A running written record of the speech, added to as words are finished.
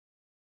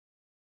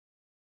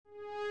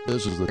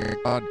This is the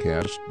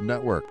Podcast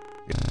Network.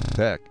 It's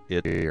tech,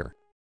 it's here.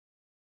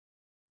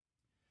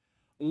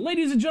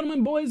 Ladies and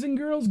gentlemen, boys and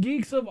girls,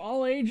 geeks of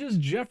all ages,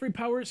 Jeffrey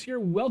Powers here.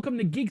 Welcome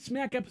to Geek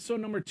Smack,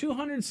 episode number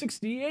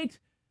 268,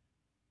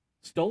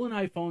 Stolen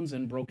iPhones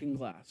and Broken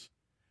Glass.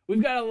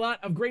 We've got a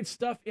lot of great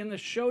stuff in the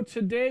show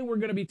today. We're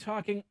going to be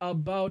talking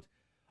about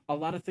a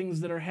lot of things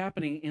that are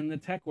happening in the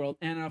tech world.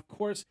 And, of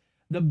course,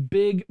 the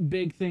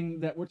big thing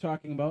that we're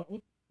talking about...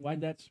 Whoop,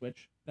 why'd that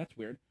switch? That's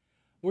weird.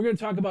 We're going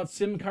to talk about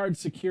SIM card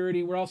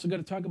security. We're also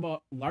going to talk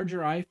about larger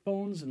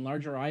iPhones and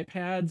larger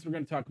iPads. We're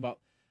going to talk about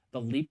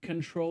the Leap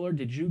controller.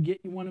 Did you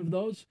get one of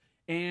those?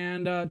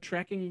 And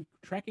tracking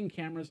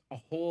cameras, a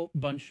whole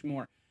bunch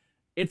more.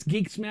 It's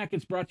Geek Smack.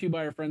 It's brought to you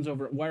by our friends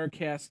over at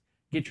Wirecast.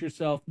 Get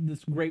yourself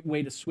this great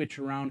way to switch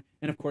around.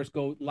 And, of course,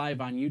 go live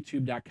on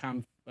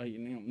youtube.com,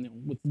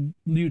 with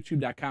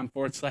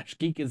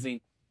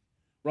youtube.com/Geekazine.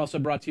 We're also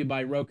brought to you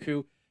by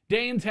Roku,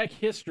 Day in Tech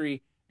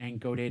History, and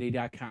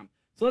GoDaddy.com.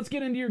 So let's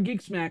get into your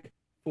Geek Smack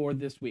for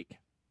this week.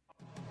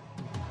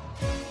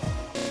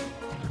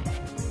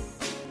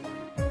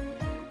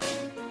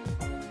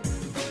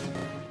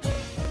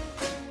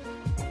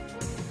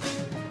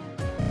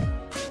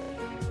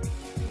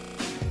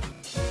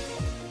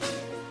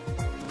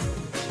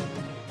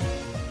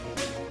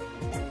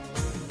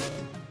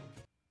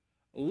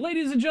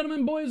 Ladies and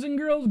gentlemen, boys and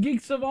girls,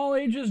 geeks of all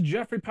ages,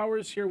 Jeffrey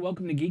Powers here.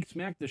 Welcome to Geek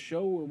Smack, the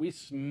show where we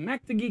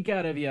smack the geek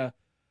out of you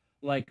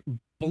like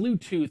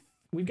Bluetooth.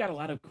 We've got a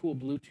lot of cool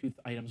Bluetooth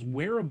items,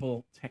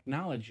 wearable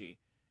technology,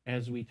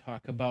 as we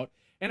talk about.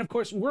 And, of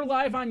course, we're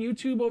live on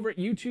YouTube over at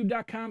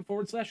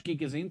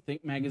youtube.com/Geekazine.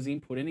 Think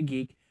magazine, put in a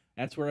geek.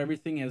 That's where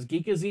everything is.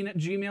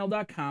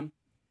 Geekazine@gmail.com.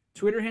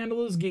 Twitter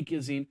handle is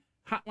Geekazine.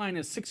 Hotline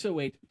is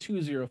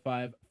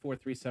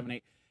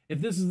 608-205-4378.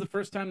 If this is the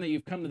first time that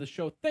you've come to the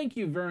show, thank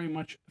you very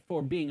much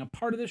for being a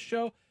part of this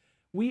show.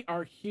 We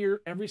are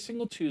here every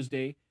single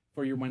Tuesday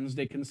for your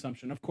Wednesday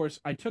consumption. Of course,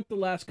 I took the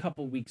last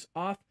couple weeks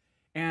off,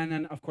 and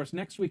then, of course,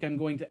 next week I'm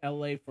going to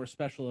LA for a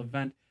special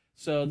event.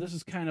 So this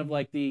is kind of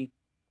like the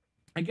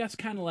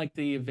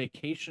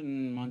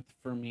vacation month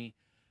for me.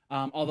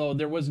 Although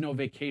there was no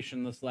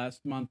vacation this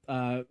last month.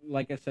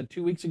 Like I said,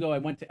 2 weeks ago, I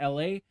went to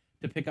LA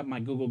to pick up my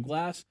Google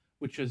Glass,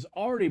 which is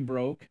already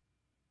broke.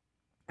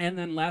 And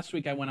then last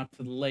week I went up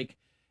to the lake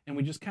and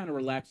we just kind of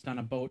relaxed on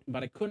a boat,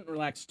 but I couldn't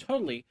relax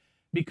totally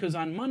because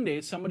on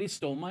Monday somebody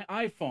stole my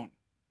iPhone.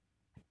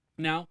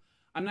 Now,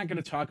 I'm not going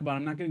to talk about it.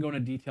 I'm not going to go into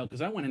detail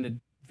because I went into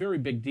very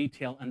big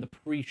detail in the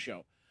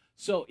pre-show.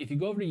 So if you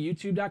go over to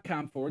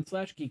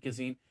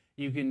youtube.com/Geekazine,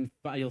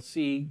 you'll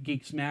see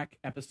Geek Smack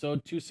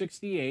episode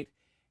 268,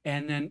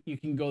 and then you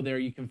can go there.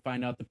 You can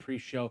find out the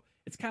pre-show.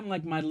 It's kind of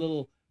like my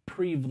little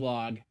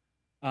pre-vlog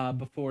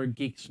before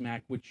Geek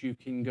Smack, which you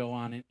can go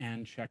on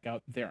and check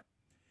out there.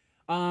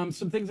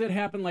 Some things that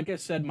happened, like I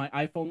said, my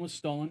iPhone was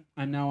stolen.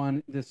 I'm now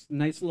on this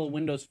nice little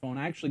Windows phone.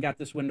 I actually got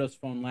this Windows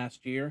phone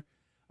last year.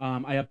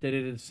 I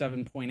updated it to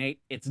 7.8.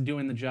 It's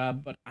doing the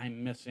job, but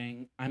I'm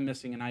missing an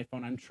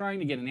iPhone. I'm trying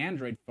to get an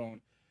Android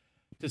phone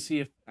to see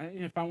if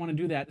I want to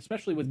do that,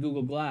 especially with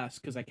Google Glass,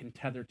 because I can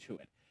tether to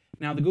it.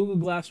 Now, the Google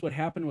Glass, what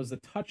happened was the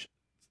touch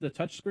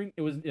screen,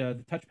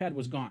 the touchpad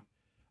was gone.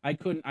 I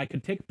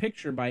could take a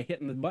picture by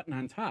hitting the button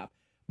on top,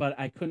 but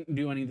I couldn't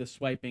do any of the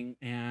swiping,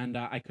 and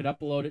I could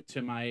upload it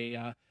to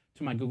my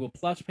Google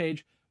Plus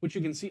page, which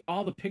you can see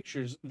all the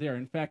pictures there.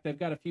 In fact, I've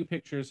got a few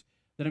pictures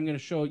that I'm going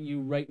to show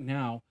you right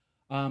now.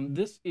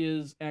 This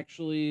is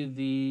actually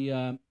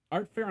the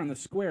art fair on the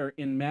square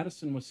in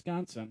Madison,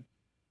 Wisconsin.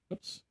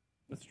 Oops,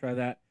 let's try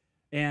that.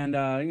 And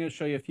I'm going to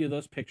show you a few of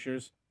those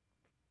pictures.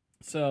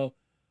 So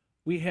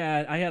I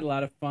had a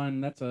lot of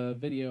fun. That's a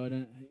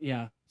video.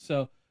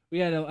 So I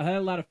had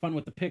a lot of fun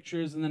with the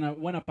pictures, and then I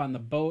went up on the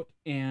boat,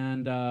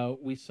 and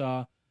we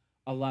saw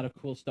a lot of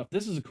cool stuff.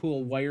 This is a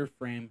cool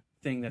wireframe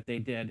thing that they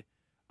did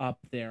up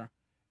there,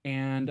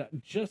 and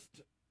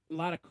just a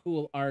lot of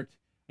cool art.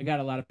 I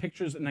got a lot of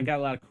pictures, and I got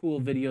a lot of cool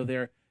video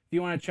there. If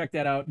you want to check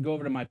that out, go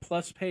over to my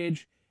Plus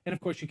page, and of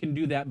course you can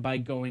do that by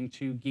going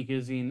to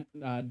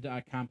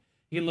Geekazine.com.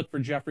 You can look for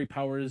Jeffrey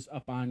Powers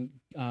up on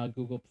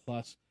Google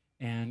Plus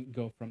and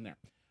go from there.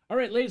 All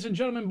right, ladies and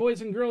gentlemen,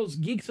 boys and girls,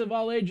 geeks of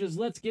all ages,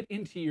 let's get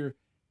into your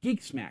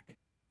Geek Smack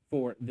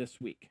for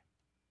this week.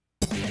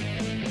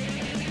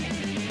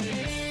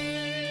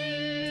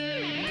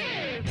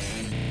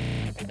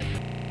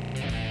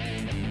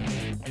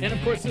 And, of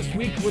course, this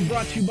week we're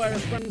brought to you by our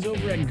friends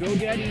over at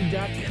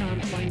GoDaddy.com.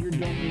 Find your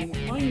domain,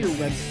 find your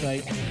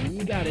website, and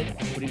you got it.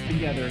 Put it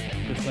together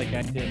just like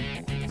I did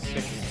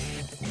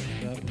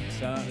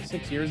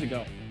 6 years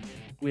ago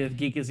with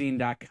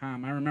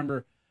Geekazine.com. I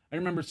remember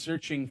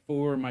searching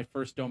for my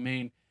first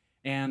domain,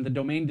 and the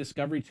domain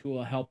discovery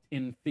tool helped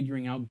in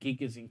figuring out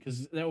Geekazine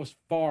because that was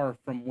far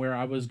from where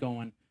I was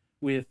going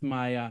with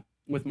my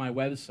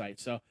website.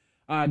 So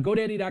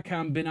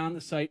GoDaddy.com, been on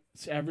the site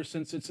ever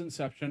since its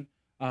inception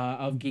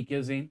of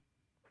Geekazine.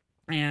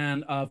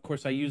 And, of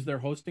course, I use their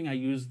hosting. I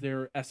use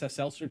their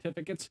SSL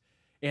certificates,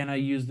 and I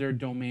use their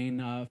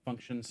domain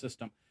function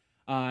system.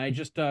 I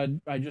just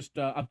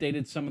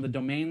updated some of the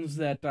domains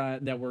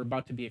that were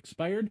about to be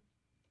expired.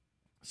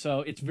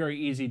 So it's very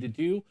easy to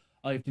do.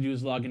 All you have to do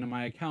is log into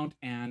my account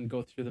and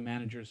go through the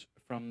managers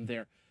from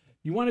there.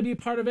 You want to be a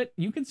part of it?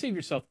 You can save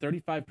yourself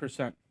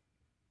 35%.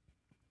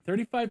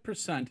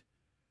 35%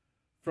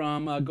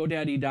 from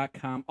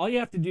GoDaddy.com. All you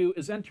have to do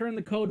is enter in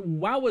the code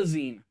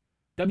WOWAZINE,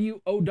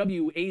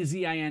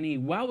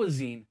 WOWAZINE,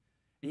 WOWAZINE,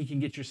 and you can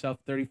get yourself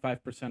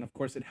 35%. Of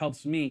course, it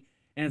helps me,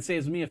 and it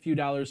saves me a few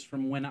dollars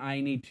from when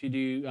I need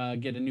to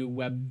get a new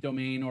web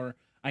domain, or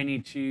I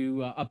need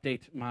to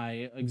update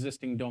my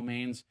existing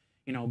domains.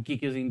 You know,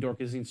 Geekazine,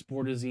 Dorkazine,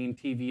 Sportazine,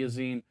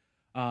 TVazine,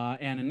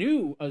 and a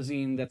new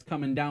zine that's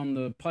coming down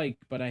the pike,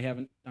 but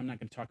I'm not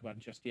going to talk about it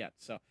just yet.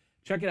 So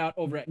check it out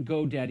over at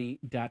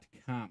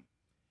GoDaddy.com.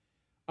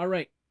 All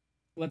right,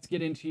 let's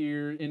get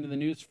into the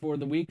news for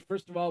the week.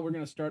 First of all, we're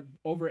going to start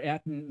over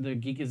at the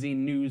Geekazine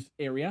news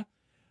area.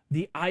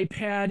 The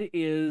iPad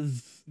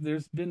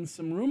there's been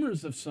some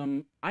rumors of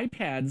some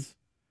iPads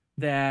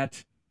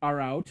that are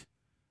out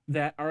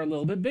that are a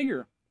little bit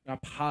bigger. A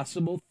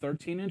possible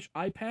 13-inch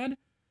iPad,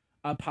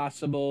 a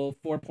possible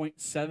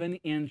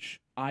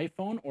 4.7-inch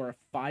iPhone, or a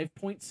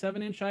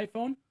 5.7-inch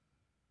iPhone.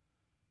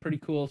 Pretty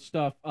cool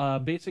stuff.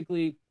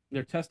 Basically,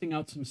 they're testing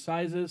out some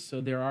sizes,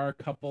 so there are a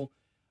couple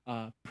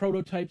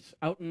prototypes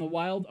out in the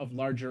wild of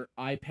larger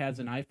iPads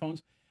and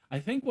iPhones. I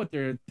think what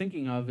they're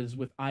thinking of is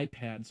with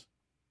iPads,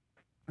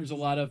 there's a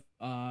lot of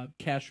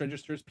cash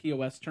registers,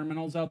 POS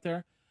terminals out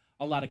there,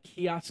 a lot of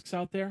kiosks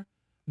out there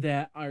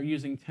that are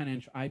using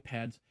 10-inch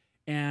iPads.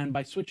 And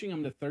by switching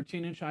them to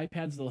 13-inch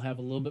iPads, they'll have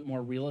a little bit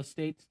more real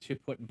estate to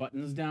put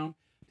buttons down,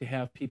 to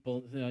have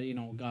people,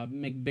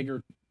 make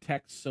bigger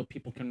text so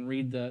people can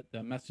read the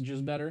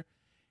messages better.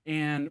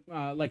 And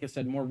like I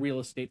said, more real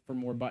estate for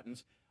more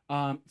buttons.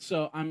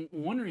 So I'm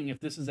wondering if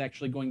this is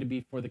actually going to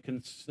be for the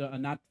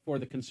not for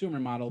the consumer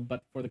model,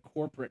 but for the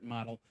corporate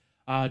model,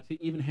 to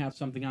even have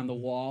something on the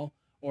wall,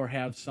 or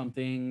have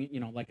something,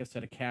 like I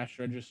said, a cash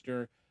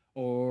register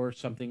or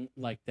something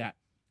like that.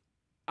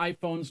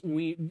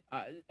 iPhones,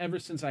 ever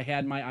since I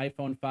had my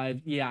iPhone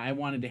 5, I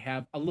wanted to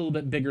have a little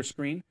bit bigger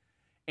screen.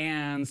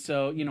 And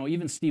so,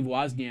 even Steve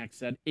Wozniak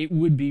said it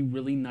would be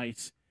really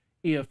nice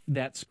if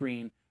that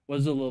screen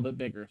was a little bit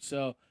bigger.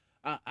 So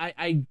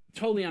I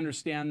totally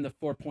understand the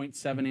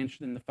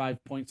 4.7-inch and the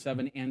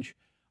 5.7-inch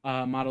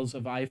models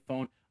of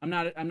iPhone. I'm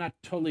not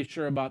totally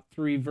sure about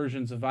 3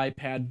 versions of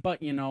iPad,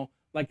 but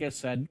like I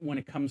said, when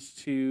it comes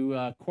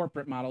to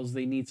corporate models,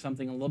 they need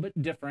something a little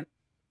bit different,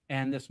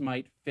 and this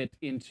might fit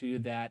into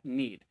that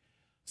need.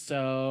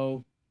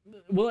 So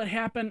will it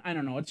happen? I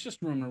don't know. It's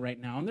just rumor right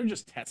now, and they're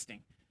just testing.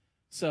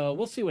 So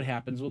we'll see what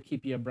happens. We'll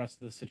keep you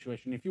abreast of the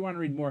situation. If you want to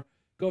read more,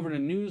 go over to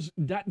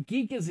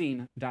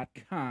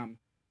news.geekazine.com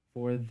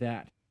for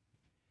that.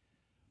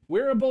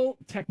 Wearable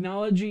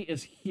technology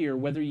is here.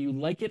 Whether you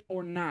like it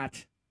or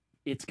not,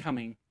 it's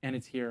coming, and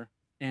it's here.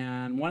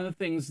 And one of the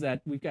things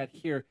that we've got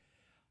here,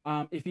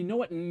 if you know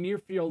what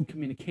near-field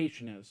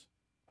communication is,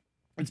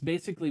 it's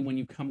basically when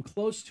you come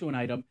close to an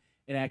item,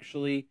 it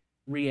actually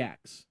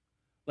reacts.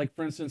 Like,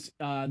 for instance,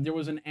 there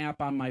was an app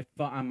on my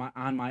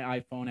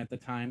iPhone at the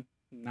time,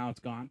 now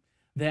it's gone,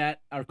 that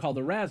are called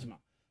Erasma.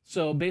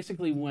 So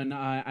basically, when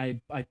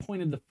I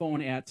pointed the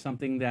phone at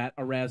something that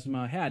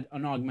Erasma had,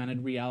 an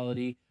augmented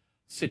reality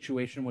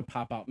situation would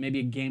pop out. Maybe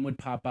a game would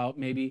pop out.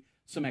 Maybe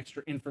some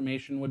extra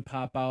information would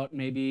pop out.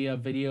 Maybe a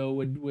video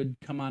would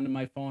come onto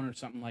my phone or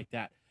something like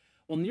that.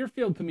 Well,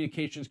 near-field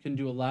communications can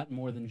do a lot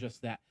more than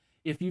just that.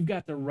 If you've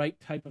got the right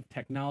type of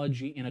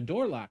technology in a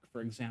door lock,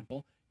 for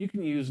example, you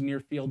can use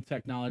near-field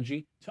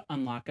technology to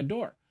unlock a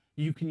door.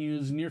 You can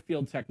use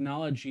near-field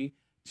technology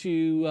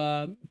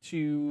to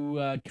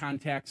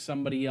contact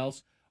somebody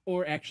else,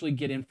 or actually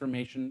get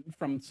information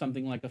from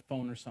something like a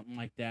phone or something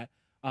like that,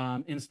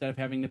 instead of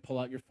having to pull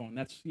out your phone.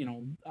 That's,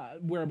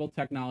 wearable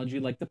technology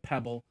like the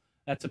Pebble.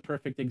 That's a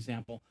perfect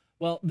example.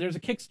 Well, there's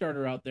a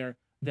Kickstarter out there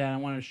that I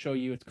want to show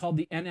you. It's called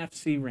the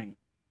NFC ring.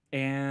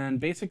 And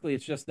basically,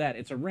 it's just that.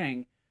 It's a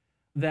ring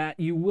that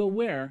you will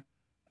wear,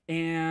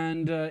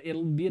 and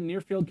it'll be a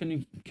near-field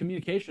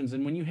communications.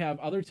 And when you have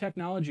other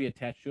technology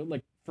attached to it,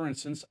 like, for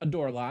instance, a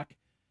door lock,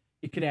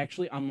 it could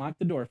actually unlock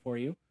the door for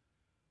you.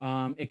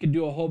 It could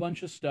do a whole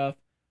bunch of stuff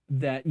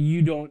that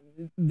you don't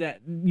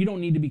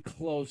need to be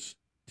close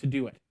to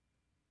do it,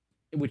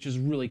 which is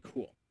really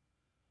cool.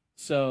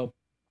 So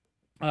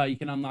you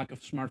can unlock a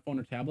smartphone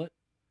or tablet.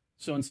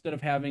 So instead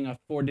of having a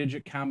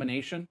 4-digit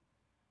combination,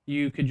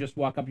 you could just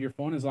walk up your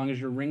phone. As long as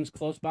your ring's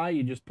close by,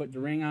 you just put the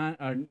ring on,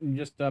 or you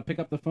just pick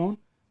up the phone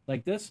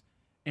like this,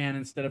 and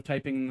instead of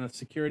typing the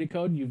security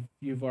code,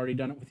 you've already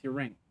done it with your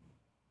ring.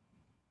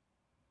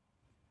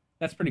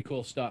 That's pretty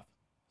cool stuff.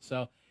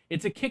 So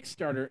it's a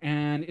Kickstarter,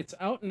 and it's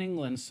out in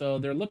England. So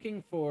they're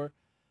looking for,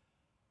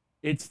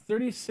 it's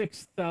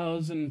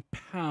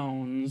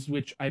 £36,000,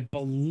 which I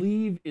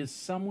believe is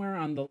somewhere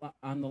on the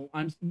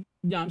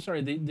I'm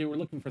sorry, they were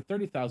looking for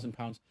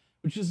 £30,000,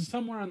 which is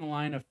somewhere on the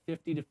line of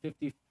 $50,000 to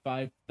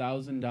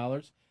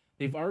 $55,000.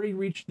 They've already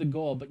reached the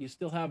goal, but you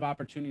still have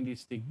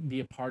opportunities to be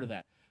a part of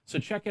that. So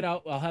check it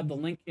out. I'll have the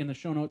link in the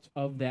show notes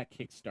of that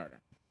Kickstarter.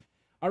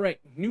 All right,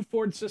 new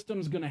Ford system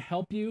is going to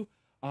help you.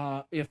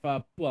 Help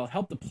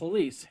the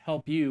police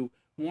help you,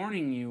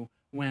 warning you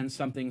when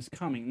something's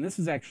coming. And this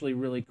is actually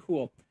really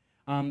cool.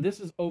 This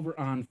is over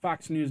on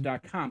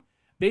foxnews.com.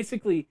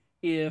 Basically,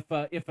 if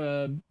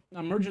a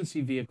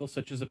emergency vehicle,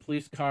 such as a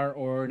police car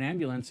or an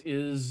ambulance,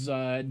 is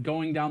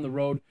going down the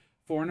road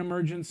for an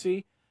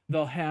emergency,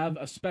 they'll have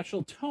a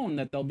special tone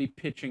that they'll be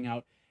pitching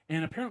out.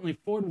 And apparently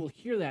Ford will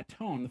hear that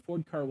tone. The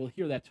Ford car will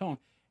hear that tone.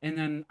 And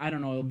then, I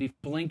don't know, it'll be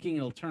blinking,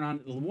 it'll turn on,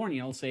 it'll warn you,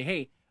 it'll say,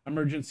 hey,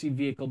 emergency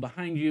vehicle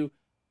behind you,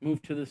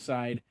 move to the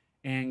side,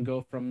 and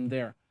go from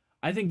there.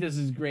 I think this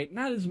is great.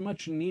 Not as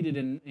much needed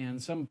in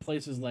some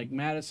places like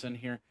Madison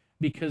here,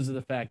 because of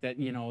the fact that,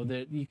 you know,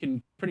 that you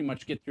can pretty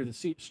much get through the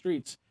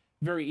streets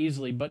very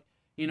easily. But,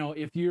 you know,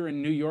 if you're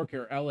in New York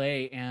or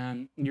LA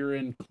and you're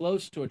in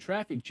close to a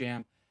traffic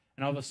jam,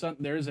 and all of a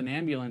sudden there's an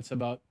ambulance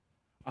about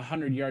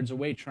 100 yards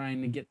away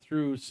trying to get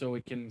through so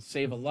it can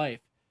save a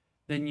life,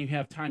 then you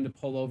have time to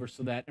pull over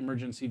so that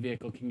emergency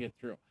vehicle can get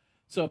through.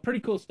 So pretty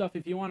cool stuff.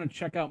 If you want to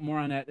check out more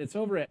on that, it's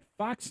over at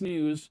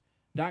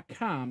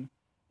foxnews.com,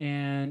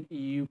 and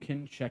you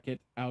can check it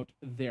out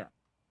there.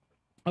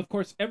 Of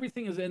course,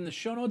 everything is in the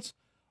show notes.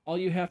 All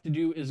you have to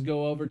do is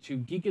go over to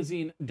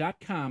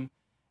geekazine.com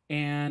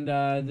and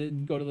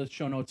go to the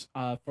show notes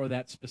for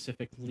that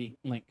specific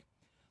link.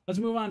 Let's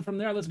move on from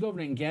there. Let's go over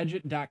to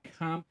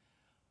Engadget.com.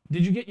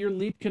 Did you get your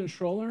Leap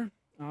controller?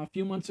 A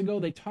few months ago,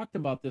 they talked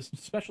about this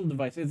special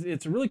device.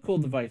 It's a really cool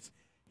device.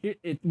 Here,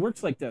 it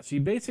works like this. You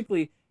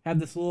basically have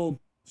this little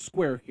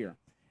square here,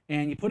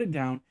 and you put it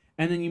down,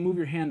 and then you move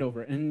your hand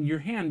over, and your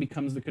hand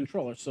becomes the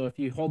controller. So if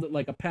you hold it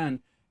like a pen,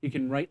 you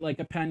can write like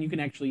a pen. You can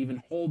actually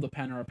even hold a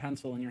pen or a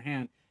pencil in your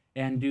hand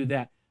and do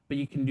that. But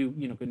you can do,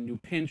 can do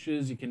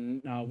pinches. You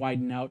can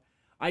widen out.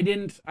 I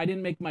didn't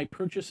make my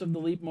purchase of the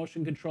Leap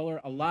motion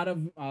controller. A lot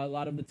of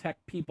the tech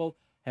people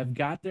have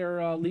got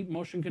their Leap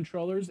motion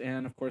controllers,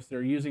 and of course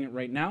they're using it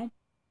right now.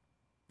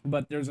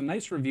 But there's a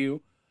nice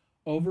review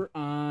over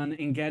on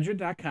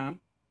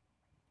Engadget.com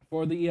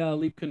for the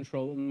Leap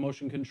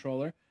motion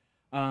controller.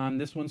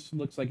 This one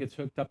looks like it's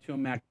hooked up to a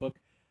MacBook.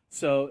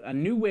 So a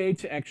new way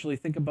to actually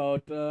think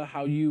about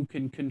how you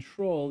can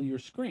control your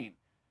screen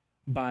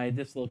by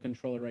this little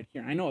controller right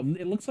here. I know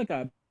it looks like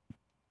a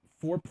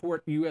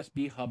 4-port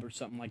USB hub or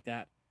something like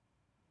that.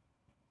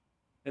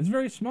 It's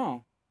very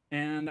small.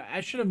 And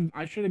I should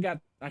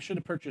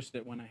have purchased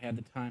it when I had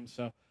the time.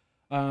 So,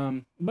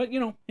 but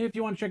if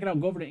you want to check it out,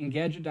 go over to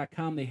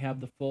Engadget.com. They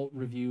have the full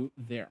review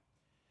there.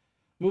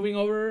 Moving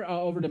over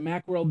to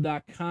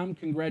Macworld.com.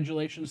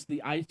 Congratulations to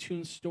the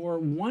iTunes Store,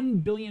 1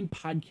 billion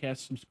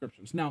podcast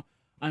subscriptions. Now,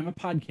 I'm a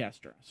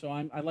podcaster, so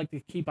I like to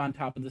keep on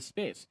top of the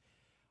space.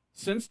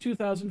 Since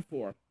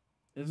 2004,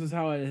 this is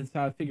how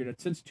I figured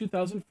it. Since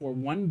 2004,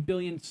 1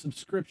 billion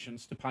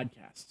subscriptions to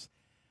podcasts.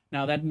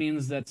 Now, that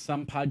means that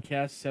some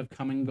podcasts have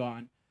come and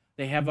gone.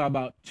 They have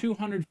about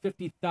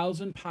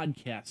 250,000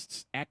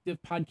 podcasts, active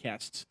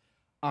podcasts,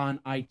 on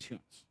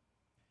iTunes.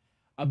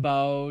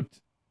 About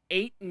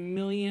 8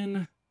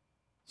 million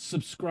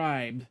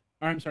subscribed,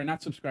 or I'm sorry,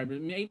 not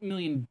subscribers, 8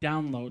 million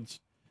downloads.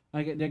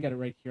 I got it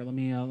right here. Let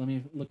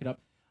me look it up.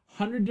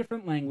 100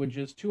 different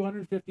languages,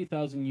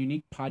 250,000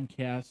 unique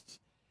podcasts,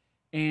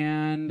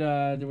 and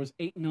there was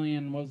 8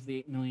 million. What was the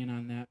 8 million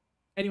on that?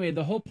 Anyway,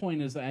 the whole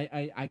point is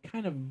I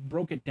kind of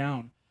broke it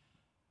down.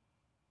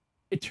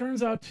 It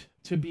turns out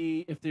to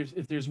be,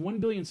 if there's 1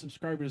 billion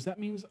subscribers, that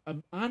means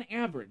on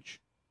average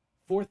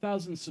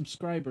 4,000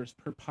 subscribers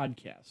per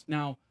podcast.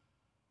 Now,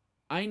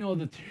 I know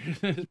that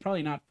there's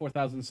probably not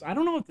 4,000. I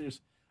don't know if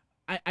there's,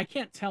 I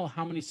can't tell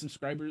how many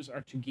subscribers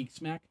are to Geek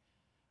Smack,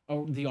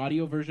 or the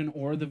audio version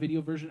or the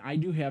video version. I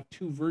do have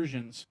 2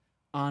 versions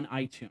on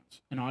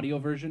iTunes, an audio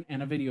version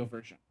and a video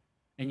version,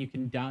 and you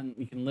can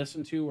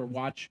listen to or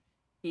watch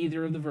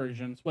either of the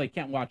versions. Well, you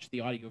can't watch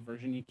the audio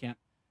version. You can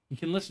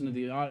listen to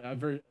the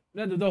version.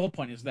 The whole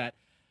point is that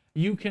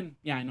you can.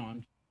 Yeah, I know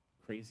I'm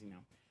crazy now.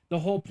 The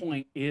whole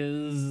point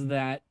is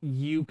that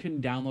you can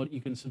download.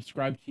 You can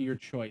subscribe to your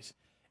choice.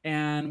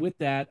 And with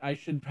that, I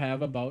should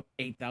have about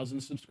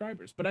 8,000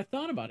 subscribers. But I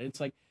thought about it. It's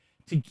like,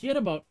 to get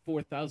about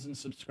 4,000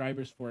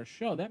 subscribers for a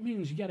show, that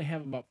means you got to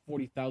have about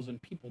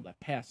 40,000 people that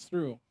pass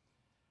through.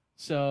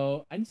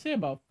 So I'd say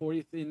about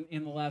 40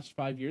 in the last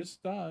 5 years,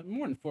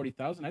 more than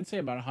 40,000. I'd say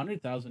about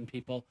 100,000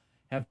 people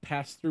have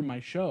passed through my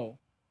show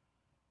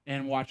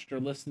and watched or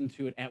listened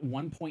to it at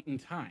one point in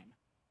time,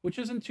 which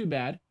isn't too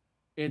bad.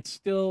 It's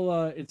still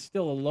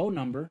a low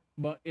number,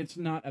 but it's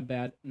not a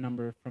bad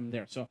number from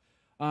there. So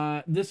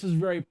this is a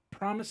very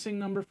promising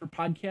number for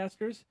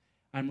podcasters.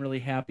 I'm really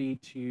happy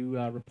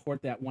to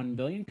report that 1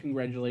 billion.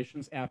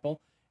 Congratulations,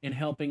 Apple, in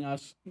helping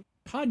us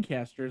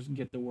podcasters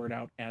get the word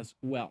out as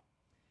well.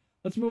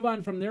 Let's move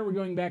on from there. We're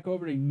going back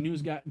over to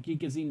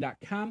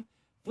Geekazine.com.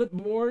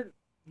 Flipboard,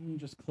 let me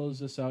just close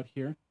this out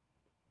here.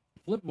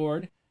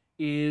 Flipboard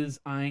is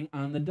eyeing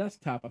on the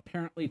desktop.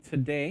 Apparently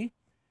today,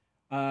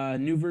 a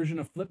new version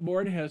of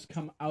Flipboard has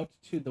come out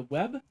to the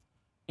web.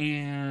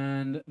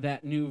 And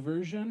that new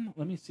version,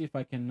 let me see if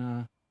I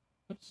can,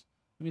 let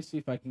Let me see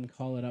if I can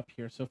call it up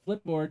here. So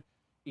Flipboard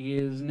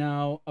is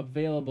now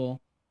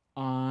available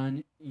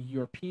on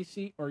your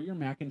PC or your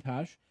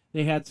Macintosh.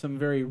 They had some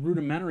very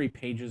rudimentary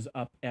pages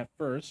up at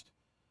first.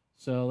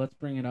 So let's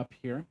bring it up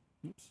here.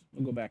 Oops,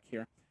 we'll go back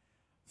here.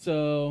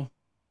 So,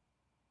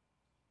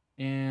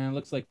 and it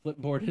looks like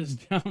Flipboard is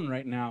down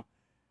right now.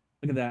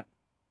 Look at that.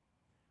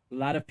 A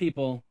lot of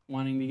people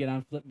wanting to get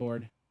on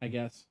Flipboard, I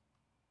guess.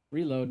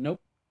 Reload. Nope,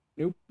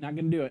 not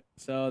going to do it.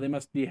 So they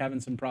must be having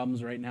some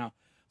problems right now.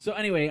 So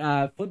anyway,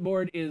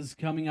 Flipboard is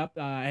coming up.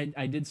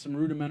 I did some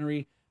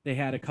rudimentary. They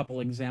had a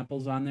couple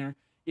examples on there.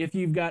 If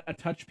you've got a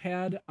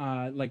touchpad,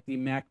 like the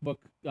MacBook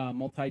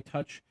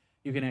multi-touch,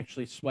 you can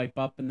actually swipe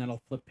up and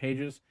that'll flip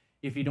pages.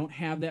 If you don't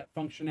have that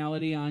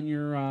functionality on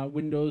your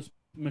Windows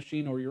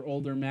machine or your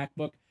older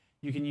MacBook,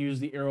 you can use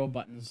the arrow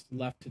buttons,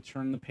 left to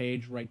turn the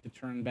page, right to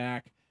turn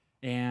back,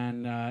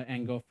 and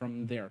go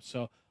from there.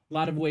 So a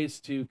lot of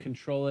ways to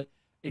control it.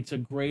 It's a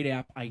great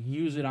app. I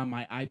use it on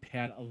my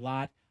iPad a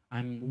lot.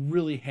 I'm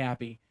really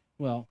happy.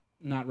 Well,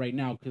 not right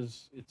now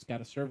because it's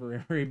got a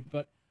server area,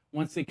 but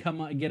once they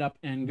get up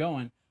and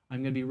going,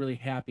 I'm going to be really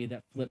happy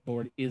that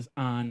Flipboard is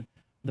on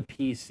the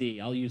PC.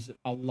 I'll use it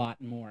a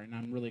lot more, and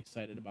I'm really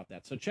excited about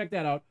that. So check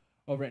that out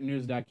over at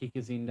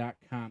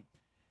news.geekazine.com.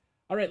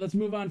 All right, let's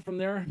move on from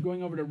there.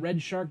 Going over to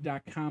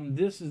redshark.com.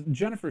 This is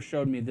Jennifer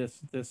showed me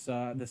this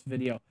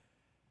video.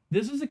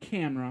 This is a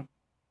camera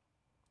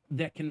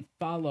that can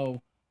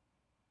follow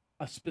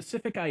a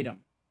specific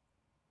item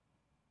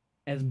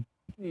as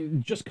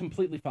just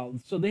completely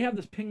followed. So they have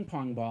this ping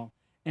pong ball,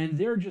 and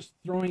they're just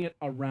throwing it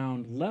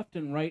around left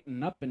and right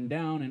and up and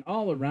down and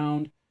all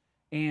around.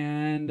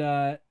 And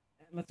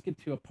let's get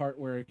to a part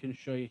where I can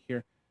show you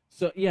here.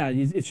 So yeah,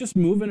 it's just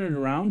moving it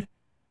around,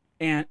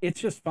 and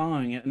it's just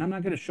following it. And I'm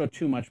not going to show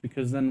too much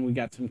because then we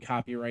got some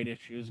copyright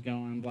issues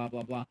going, blah,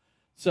 blah, blah.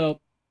 So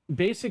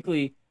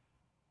basically,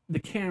 the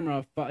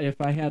camera,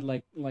 if I had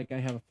like I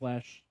have a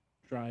flash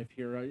drive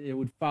here, it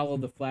would follow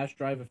the flash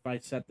drive if I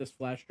set this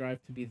flash drive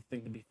to be the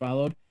thing to be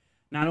followed.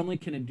 Not only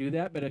can it do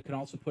that, but it can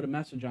also put a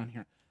message on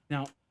here.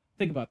 Now,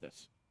 think about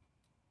this.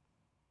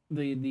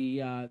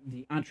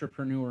 The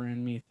entrepreneur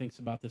in me thinks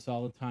about this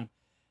all the time.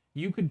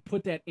 You could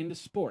put that into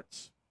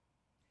sports,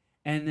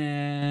 and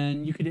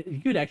then you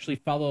could actually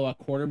follow a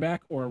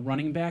quarterback or a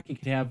running back. You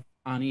could have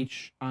on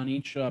each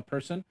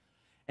person,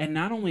 and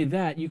not only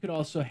that, you could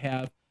also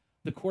have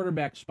the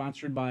quarterback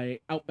sponsored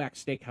by Outback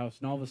Steakhouse,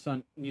 and all of a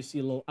sudden you see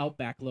a little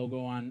Outback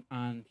logo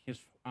on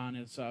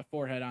his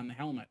forehead on the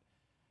helmet,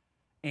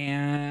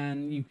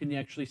 and you can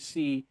actually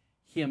see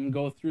him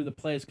go through the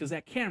plays because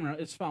that camera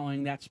is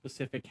following that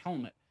specific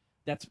helmet,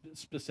 that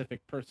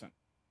specific person.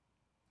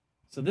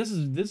 So this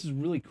is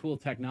really cool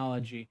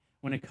technology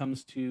when it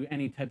comes to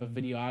any type of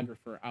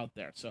videographer out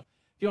there. So if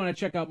you want to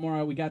check out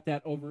more, we got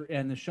that over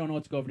in the show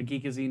notes. Go over to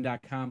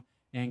geekazine.com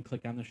and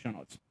click on the show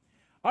notes.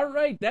 All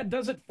right, that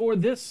does it for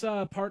this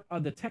part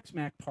of the Tech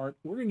Smack part.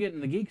 We're going to get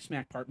in the Geek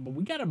Smack part, but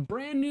we got a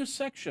brand new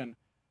section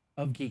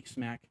of Geek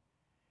Smack.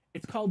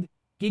 It's called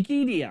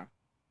Geekedia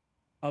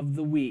of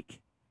the Week,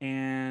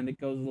 and it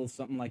goes a little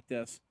something like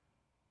this.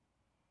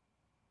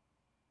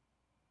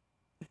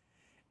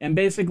 And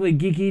basically,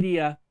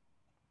 Geekedia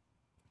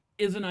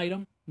is an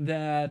item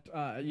that,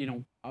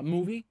 a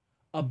movie,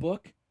 a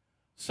book,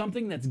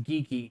 something that's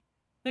geeky,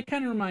 that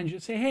kind of reminds you,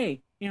 say,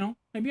 hey,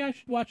 maybe I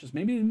should watch this.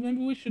 Maybe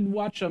we should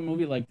watch a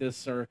movie like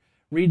this, or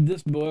read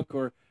this book,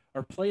 or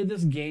play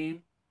this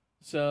game.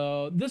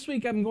 So this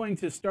week I'm going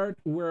to start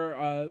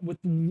with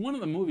one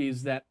of the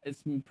movies that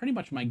is pretty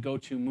much my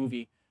go-to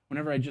movie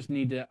whenever I just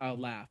need to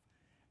laugh.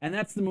 And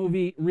that's the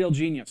movie Real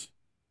Genius,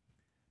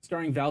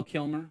 starring Val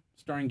Kilmer,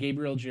 starring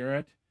Gabriel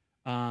Jarrett,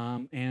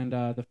 and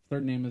the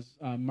third name is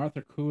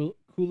Martha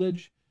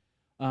Coolidge.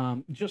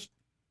 I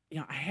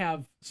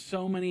have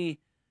so many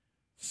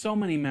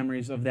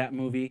memories of that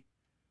movie.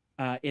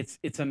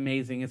 It's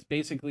amazing. It's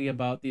basically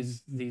about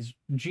these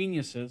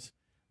geniuses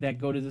that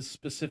go to this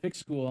specific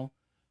school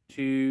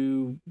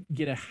to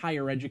get a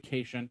higher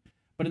education,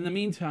 but in the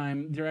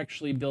meantime, they're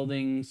actually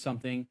building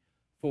something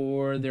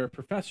for their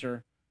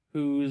professor,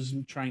 who's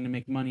trying to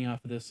make money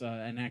off of this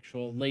an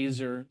actual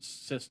laser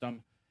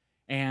system,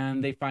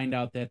 and they find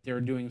out that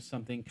they're doing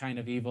something kind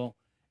of evil,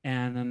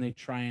 and then they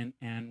try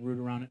and root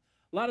around it.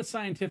 A lot of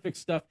scientific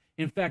stuff.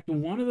 In fact,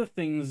 one of the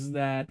things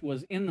that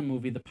was in the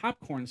movie, the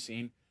popcorn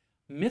scene,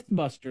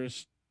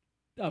 Mythbusters,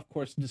 of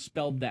course,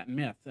 dispelled that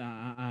myth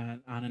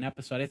on an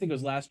episode. I think it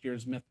was last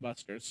year's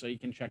Mythbusters, so you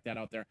can check that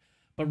out there.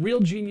 But Real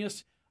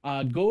Genius,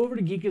 go over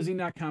to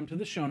geekazine.com to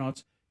the show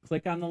notes,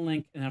 click on the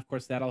link, and of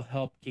course, that'll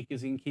help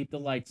Geekazine keep the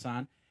lights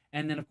on.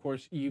 And then, of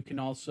course, you can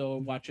also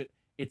watch it.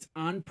 It's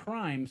on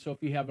Prime, so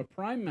if you have a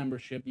Prime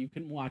membership, you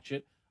can watch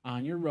it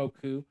on your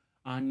Roku,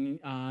 on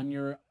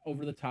your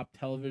over-the-top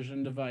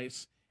television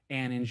device,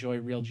 and enjoy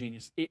Real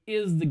Genius. It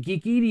is the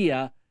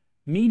Geekedia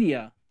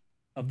media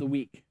of the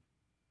week.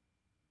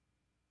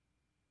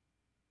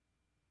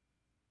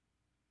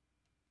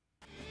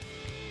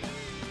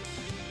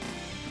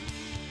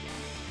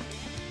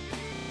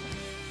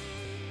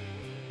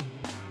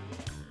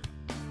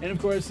 And of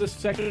course, this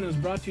section is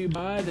brought to you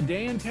by the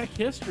Day in Tech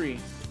History.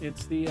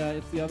 It's the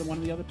other one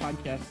of the other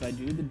podcasts I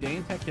do. The Day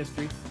in Tech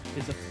History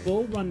is a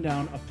full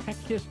rundown of tech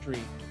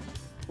history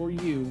for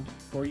you,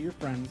 for your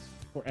friends,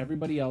 for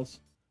everybody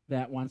else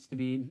that wants to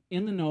be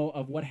in the know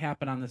of what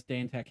happened on this Day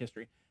in Tech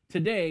History.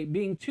 Today,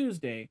 being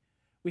Tuesday,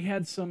 we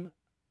had some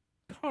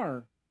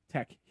car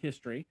tech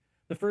history.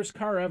 The first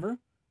car ever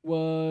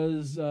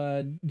was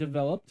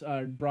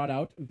brought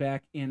out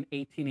back in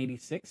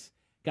 1886.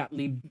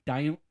 Gottlieb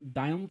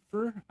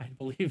Daimler, I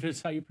believe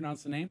is how you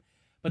pronounce the name.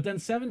 But then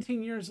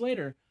 17 years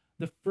later,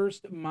 the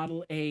first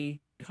Model A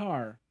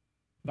car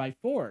by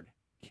Ford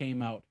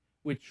came out,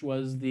 which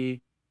was the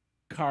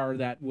car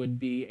that would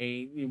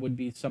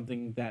be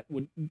something that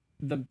would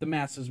the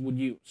masses would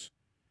use.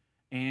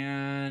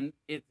 And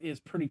it is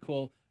pretty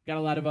cool. Got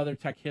a lot of other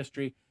tech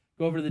history.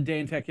 Go over to the Day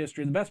in Tech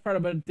History. The best part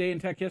about Day in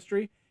Tech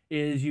History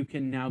is you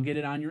can now get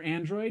it on your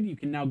Android. You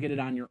can now get it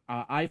on your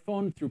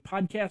iPhone through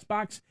Podcast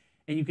Box.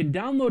 And you can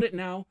download it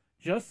now,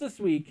 just this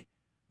week.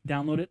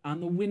 Download it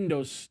on the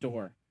Windows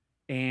Store.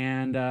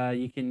 And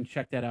you can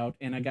check that out.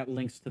 And I got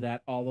links to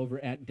that all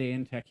over at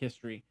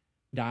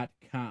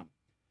dayintechhistory.com.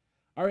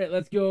 All right,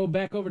 let's go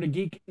back over to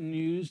Geek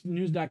News,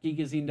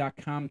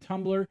 news.geekazine.com.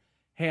 Tumblr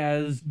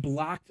has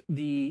blocked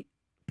the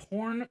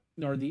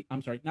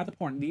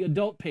the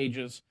adult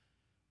pages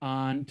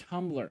on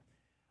Tumblr.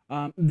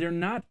 They're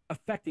not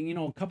affecting,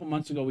 a couple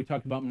months ago we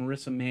talked about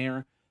Marissa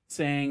Mayer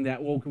saying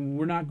that, well,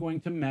 we're not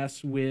going to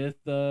mess with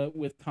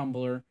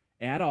Tumblr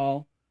at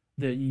all.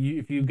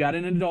 If you've got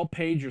an adult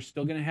page, you're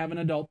still going to have an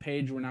adult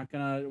page. We're not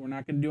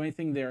gonna do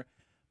anything there.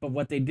 But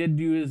what they did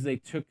do is they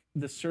took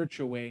the search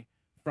away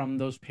from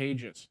those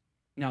pages.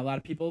 Now, a lot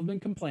of people have been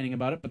complaining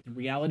about it, but the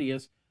reality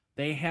is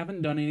they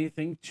haven't done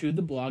anything to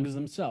the blogs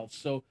themselves.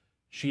 So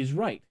she's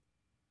right,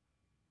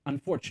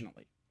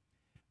 unfortunately.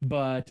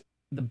 But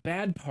the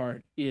bad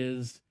part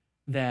is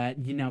that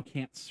you now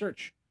can't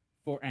search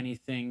for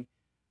anything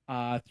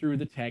through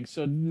the tag.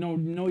 So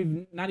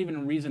not even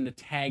a reason to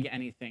tag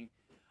anything.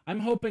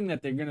 I'm hoping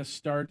that they're going to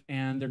start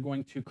and they're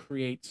going to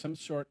create some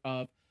sort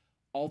of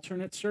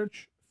alternate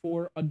search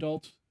for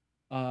adult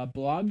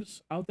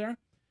blogs out there,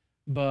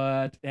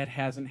 but that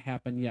hasn't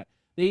happened yet.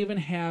 They even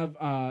have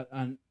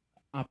a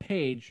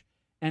page,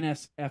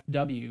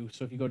 NSFW.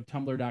 So if you go to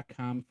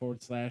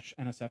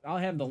tumblr.com/NSF, I'll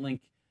have the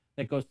link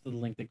that goes to the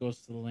link that goes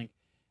to the link.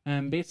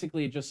 And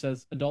basically it just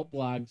says adult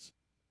blogs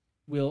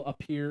will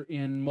appear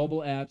in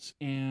mobile apps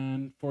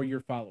and for your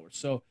followers.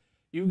 So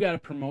you've got to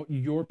promote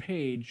your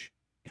page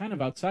kind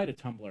of outside of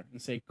Tumblr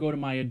and say, go to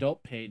my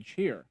adult page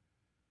here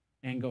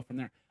and go from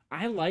there.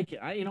 I like it.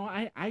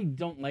 I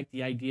don't like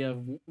the idea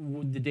of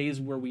the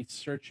days where we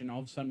search and all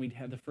of a sudden we'd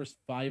have the first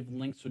 5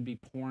 links would be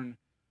porn.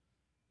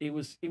 It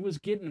was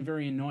getting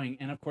very annoying.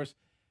 And of course,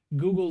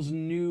 Google's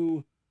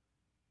new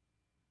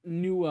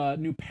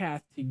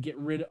path to get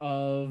rid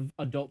of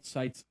adult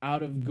sites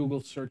out of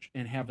Google search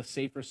and have a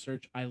safer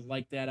search. I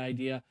like that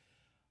idea.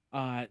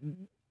 All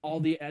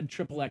the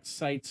XXX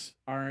sites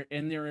are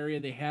in their area.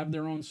 They have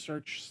their own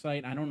search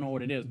site. I don't know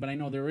what it is, but I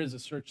know there is a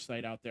search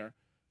site out there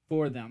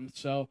for them.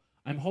 So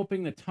I'm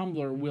hoping that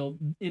Tumblr will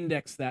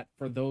index that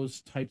for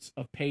those types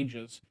of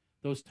pages,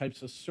 those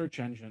types of search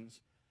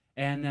engines,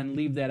 and then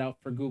leave that out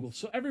for Google.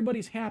 So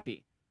everybody's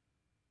happy.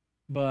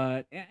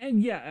 But,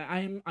 and yeah,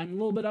 I'm a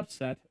little bit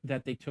upset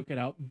that they took it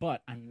out,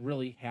 but I'm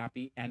really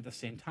happy at the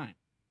same time.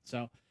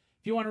 So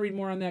if you want to read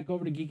more on that, go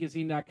over to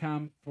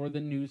geekazine.com for the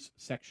news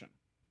section.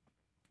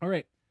 All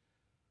right.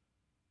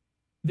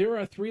 There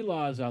are 3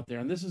 laws out there,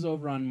 and this is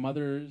over on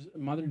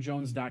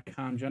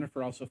motherjones.com.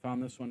 Jennifer also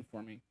found this one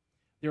for me.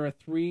 There are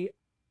 3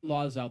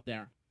 laws out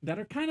there that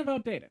are kind of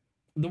outdated.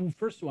 The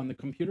first one, the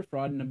Computer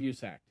Fraud and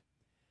Abuse Act.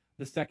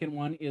 The second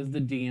one is the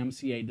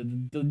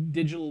DMCA, the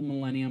Digital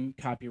Millennium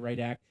Copyright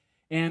Act.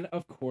 And,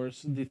 of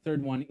course, the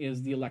third one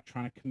is the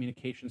Electronic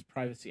Communications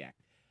Privacy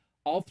Act.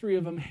 All 3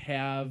 of them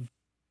have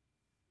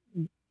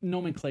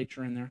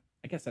nomenclature in there.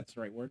 I guess that's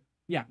the right word.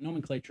 Yeah,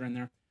 nomenclature in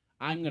there.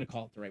 I'm going to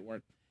call it the right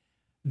word.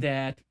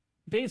 That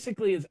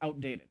basically is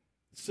outdated.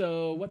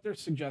 So what they're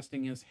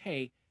suggesting is,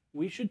 hey,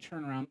 we should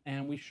turn around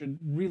and we should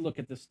relook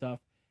at this stuff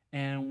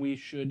and we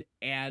should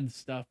add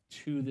stuff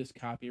to this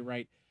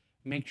copyright.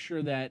 Make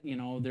sure that,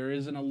 there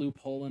isn't a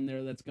loophole in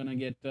there that's going to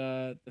get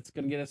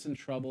us in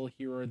trouble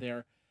here or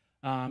there.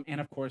 And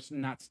of course,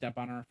 not step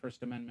on our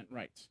First Amendment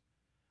rights.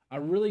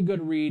 A really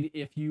good read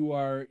if you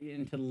are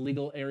into the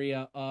legal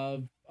area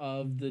of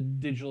the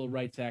Digital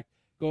Rights Act.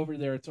 Go over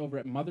there. It's over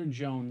at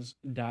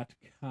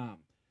motherjones.com.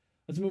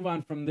 Let's move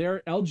on from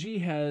there.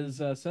 LG has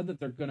said that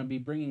they're going to be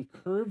bringing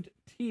curved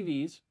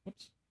TVs.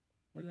 Whoops,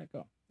 where did that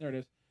go? There it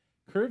is.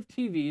 Curved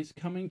TVs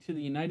coming to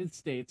the United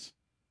States.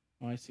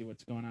 Oh, I see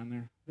what's going on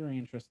there. Very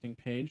interesting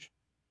page.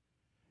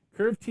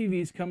 Curved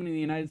TVs coming to the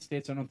United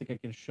States. I don't think I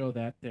can show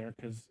that there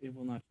because it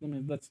will not.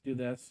 Let's do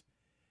this.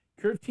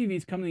 Curved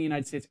TVs coming to the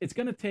United States. It's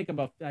going to take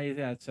about,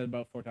 I said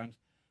about 4 times,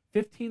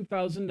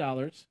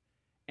 $15,000,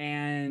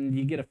 and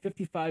you get a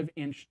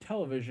 55-inch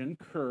television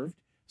curved.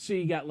 So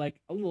you got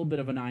like a little bit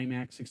of an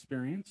IMAX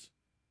experience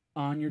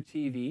on your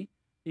TV.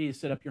 You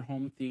set up your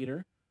home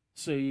theater.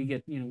 so you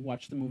get,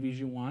 watch the movies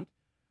you want.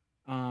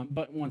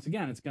 But once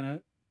again, it's going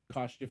to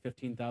cost you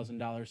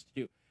 $15,000 to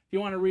do. If you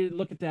want to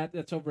look at that,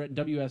 that's over at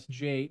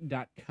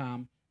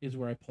WSJ.com is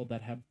where I pulled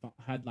that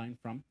headline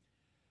from.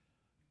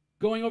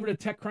 Going over to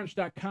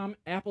TechCrunch.com,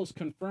 Apple's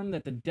confirmed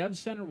that the Dev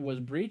Center was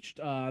breached.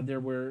 There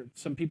were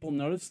some people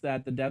noticed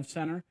that the Dev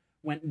Center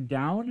went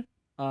down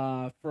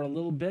for a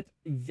little bit.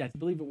 I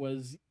believe it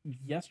was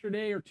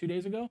yesterday or 2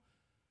 days ago.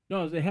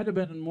 No, it had to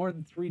have been more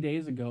than 3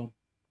 days ago,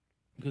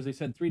 because they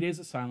said 3 days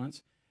of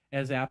silence,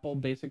 as Apple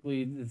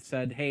basically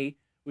said, hey,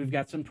 we've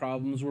got some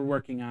problems, we're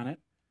working on it.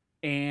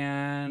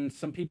 And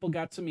some people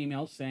got some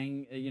emails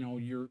saying,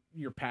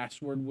 your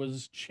password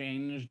was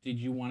changed. Did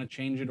you want to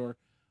change it? Or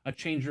a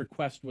change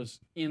request was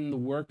in the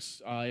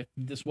works. If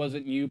this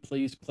wasn't you,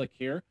 please click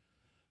here.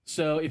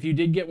 So if you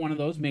did get one of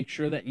those, make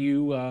sure that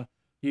you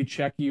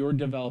check your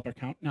developer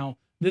account. Now,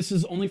 this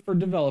is only for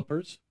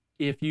developers.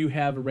 If you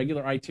have a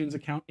regular iTunes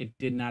account, it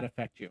did not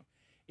affect you.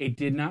 It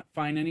did not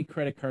find any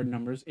credit card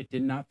numbers. It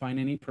did not find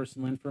any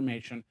personal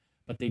information,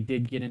 but they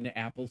did get into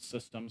Apple's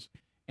systems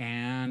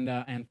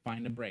and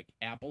find a break.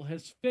 Apple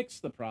has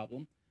fixed the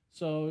problem,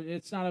 so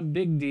it's not a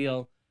big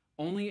deal.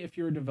 Only if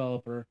you're a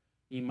developer,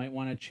 you might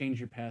want to change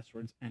your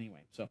passwords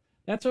anyway. So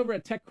that's over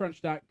at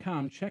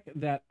TechCrunch.com. Check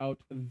that out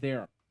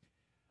there.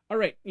 All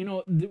right,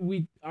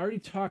 we already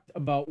talked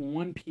about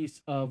one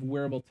piece of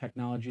wearable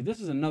technology. This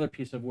is another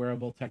piece of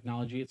wearable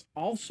technology. It's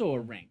also a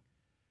ring,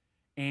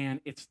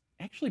 and it's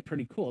actually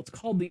pretty cool. It's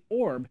called the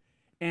Orb,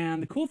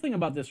 and the cool thing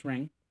about this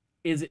ring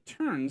is it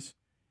turns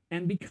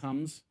and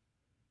becomes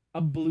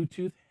a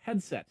Bluetooth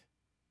headset.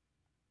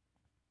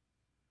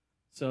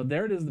 So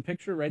there it is, the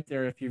picture right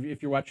there.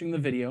 If you're watching the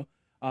video,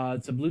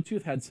 it's a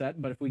Bluetooth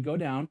headset. But if we go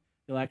down,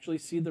 you'll actually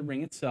see the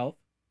ring itself,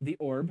 the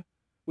Orb,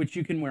 which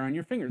you can wear on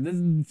your finger.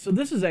 So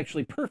this is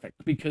actually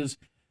perfect, because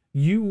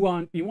you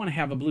want to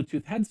have a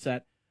Bluetooth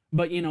headset,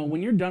 but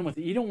when you're done with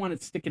it, you don't want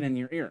it sticking in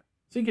your ear.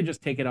 So you can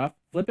just take it off,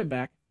 flip it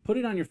back, put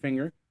it on your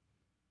finger,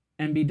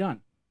 and be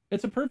done.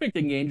 It's a perfect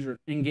engagement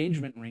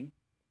ring.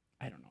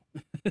 I don't know.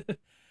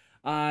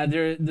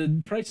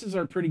 The prices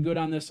are pretty good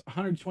on this.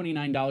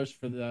 $129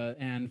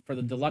 for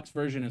the deluxe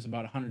version is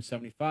about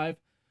 $175.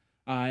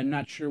 I'm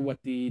not sure what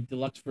the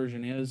deluxe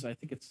version is. I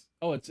think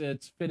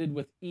it's fitted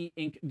with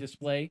e-ink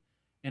display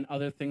and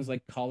other things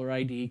like caller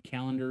ID,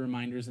 calendar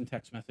reminders, and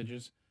text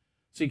messages.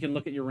 So you can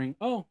look at your ring.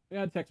 Oh, we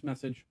got a text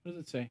message. What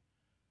does it say?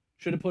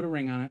 Should have put a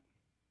ring on it.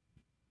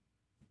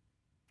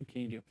 What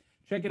can you do?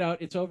 Check it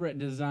out. It's over at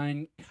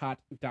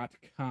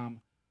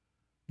designcot.com.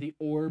 The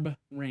Orb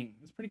ring.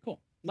 It's pretty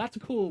cool. Lots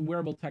of cool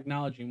wearable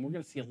technology, and we're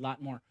going to see a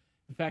lot more.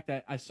 In fact,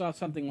 I saw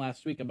something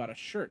last week about a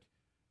shirt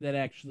that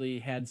actually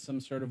had some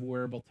sort of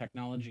wearable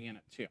technology in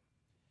it, too.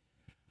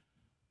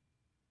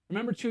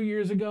 Remember 2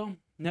 years ago,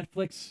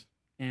 Netflix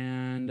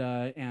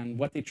and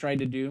what they tried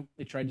to do?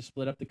 They tried to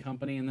split up the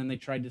company, and then they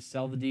tried to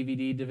sell the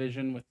DVD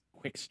division with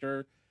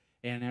Quickster,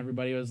 and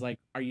everybody was like,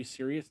 are you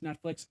serious,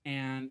 Netflix?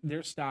 And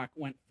their stock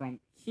went from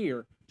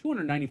here,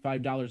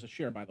 $295 a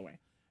share, by the way,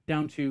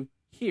 down to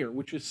here,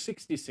 which was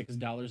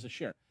 $66 a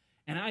share.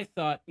 And I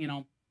thought,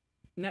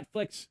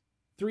 Netflix,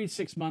 3 to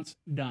 6 months,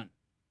 done.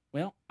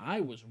 Well, I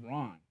was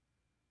wrong.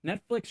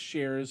 Netflix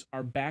shares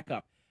are back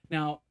up.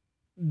 Now,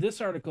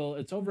 this article,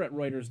 it's over at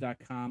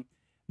Reuters.com.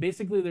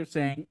 Basically, they're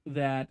saying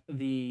that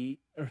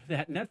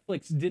that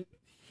Netflix didn't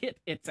hit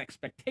its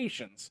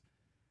expectations.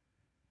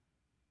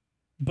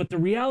 But the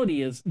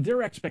reality is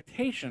their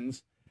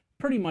expectations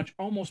pretty much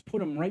almost put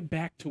them right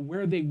back to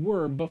where they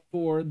were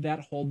before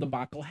that whole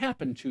debacle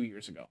happened 2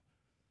 years ago.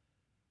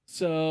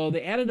 So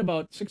they added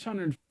about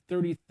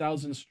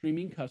 630,000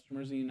 streaming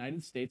customers in the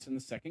United States in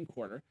the second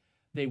quarter.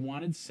 They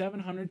wanted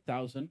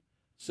 700,000,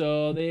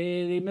 so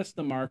they missed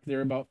the mark.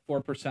 They're about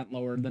 4%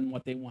 lower than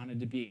what they wanted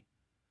to be.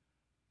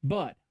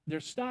 But their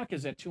stock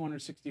is at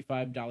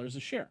 $265 a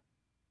share,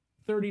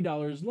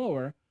 $30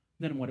 lower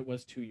than what it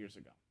was 2 years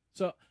ago.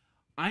 So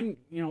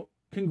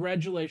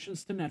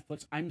congratulations to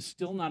Netflix. I'm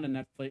still not a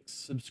Netflix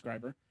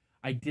subscriber.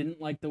 I didn't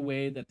like the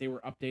way that they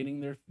were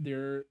updating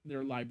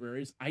their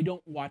libraries. I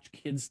don't watch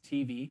kids'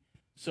 TV,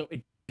 so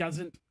it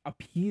doesn't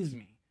appease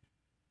me.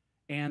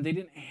 And they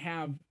didn't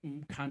have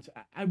content.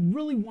 I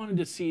really wanted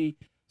to see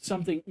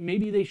something.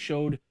 Maybe they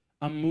showed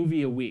a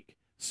movie a week.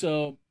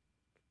 So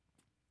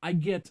I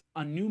get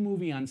a new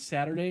movie on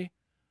Saturday,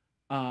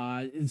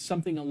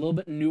 something a little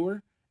bit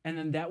newer, and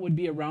then that would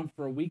be around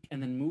for a week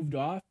and then moved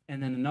off,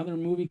 and then another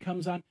movie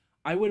comes on.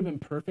 I would have been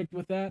perfect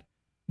with that,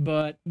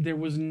 but there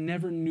was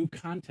never new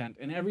content,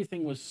 and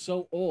everything was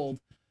so old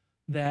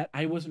that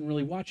I wasn't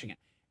really watching it.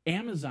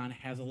 Amazon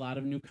has a lot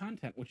of new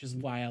content, which is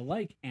why I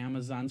like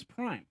Amazon's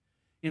Prime.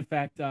 In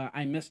fact,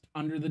 I missed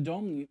Under the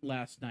Dome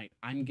last night.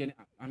 I'm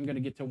gonna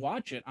get to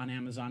watch it on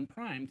Amazon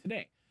Prime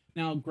today.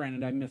 Now,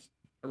 granted, I missed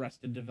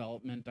Arrested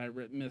Development. I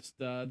missed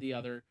the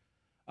other,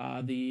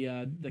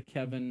 the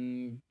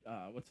Kevin,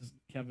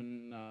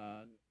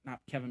 not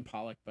Kevin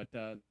Pollak, but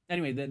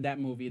anyway, that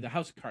movie, The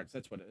House of Cards.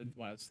 That's what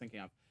I was thinking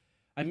of.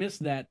 I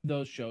missed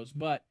those shows,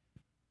 but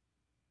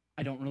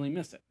I don't really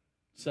miss it.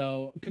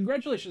 So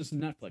congratulations to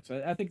Netflix.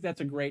 I think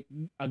that's a great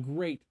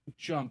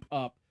jump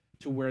up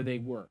to where they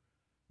were.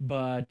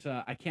 But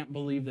I can't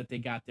believe that they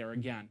got there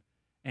again.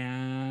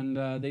 And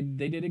they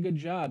did a good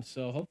job.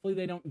 So hopefully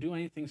they don't do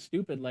anything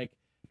stupid like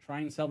try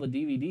and sell the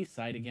DVD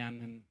site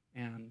again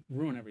and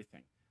ruin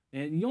everything.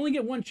 And you only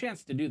get one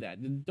chance to do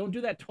that. Don't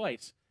do that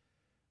twice.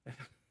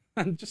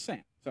 I'm just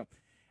saying. So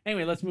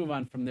anyway, let's move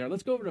on from there.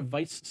 Let's go over to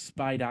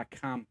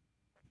vicespy.com.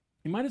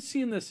 You might have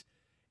seen this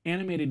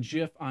animated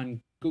GIF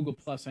on Google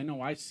Plus. I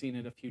know I've seen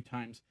it a few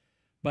times,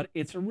 but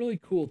it's a really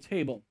cool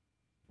table.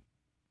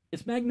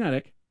 It's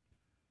magnetic,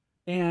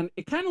 and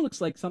it kind of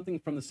looks like something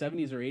from the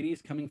 70s or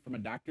 80s coming from a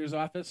doctor's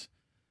office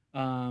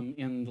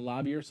in the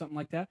lobby or something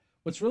like that.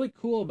 What's really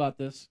cool about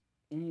this,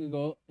 I'm going to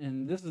go,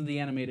 and this is the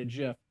animated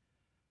GIF.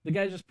 The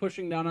guy's just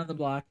pushing down on the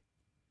block,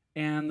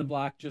 and the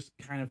block just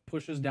kind of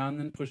pushes down and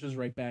then pushes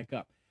right back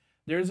up.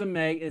 There's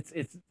a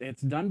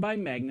it's done by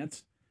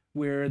magnets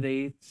where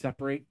they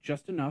separate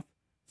just enough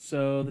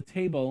so the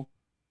table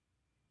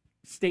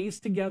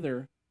stays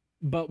together,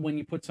 but when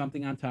you put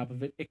something on top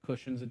of it, it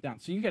cushions it down.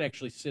 So you could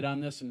actually sit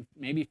on this and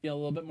maybe feel a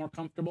little bit more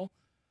comfortable.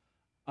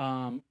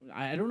 I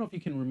don't know if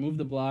you can remove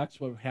the blocks,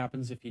 what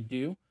happens if you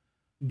do,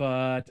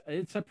 but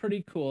it's a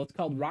pretty cool. It's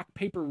called Rock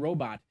Paper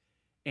Robot,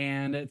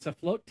 and it's a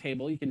float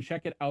table. You can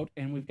check it out,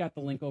 and we've got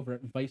the link over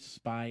at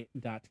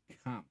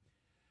vicespy.com.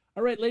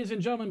 All right, ladies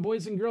and gentlemen,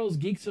 boys and girls,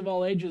 geeks of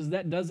all ages,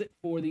 that does it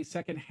for the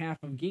second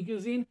half of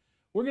Geekazine.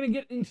 We're going to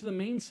get into the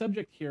main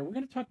subject here. We're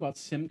going to talk about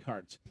SIM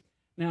cards.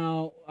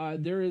 Now,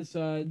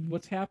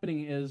 what's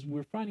happening is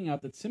we're finding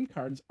out that SIM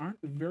cards aren't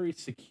very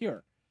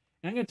secure.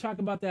 And I'm going to talk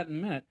about that in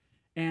a minute,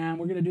 and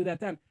we're going to do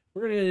that then.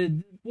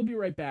 We'll be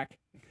right back.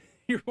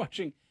 You're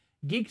watching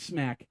Geek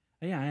Smack.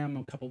 Yeah, I am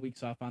a couple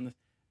weeks off on this.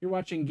 You're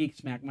watching Geek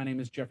Smack. My name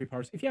is Jeffrey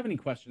Powers. If you have any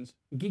questions,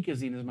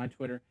 Geekazine is my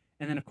Twitter,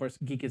 and then, of course,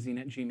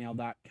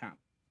 geekazine@gmail.com.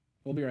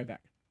 We'll be right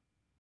back.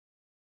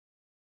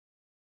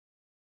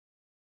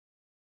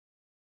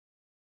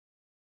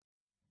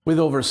 With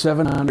over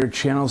 700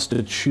 channels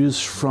to choose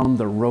from,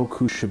 the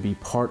Roku should be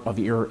part of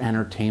your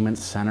entertainment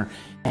center,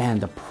 and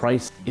the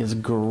price is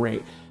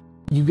great.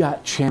 You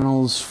got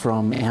channels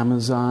from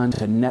Amazon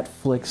to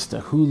Netflix to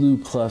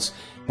Hulu Plus,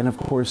 and of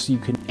course you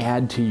can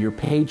add to your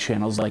pay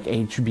channels like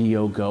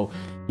HBO Go.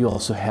 You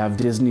also have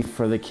Disney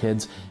for the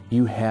kids.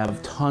 You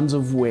have tons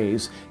of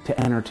ways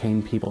to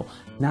entertain people.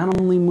 Not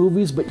only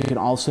movies, but you can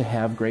also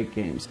have great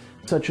games,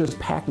 such as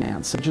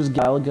Pac-Man, such as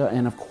Galaga,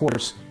 and of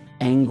course,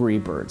 Angry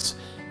Birds.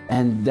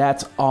 And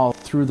that's all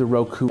through the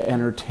Roku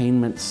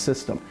entertainment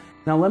system.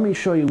 Now let me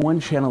show you one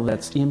channel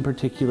that's in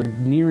particular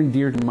near and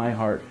dear to my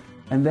heart,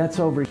 and that's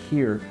over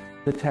here,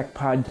 the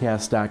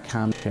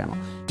techpodcast.com channel.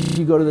 If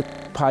you go to the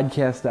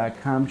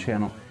techpodcast.com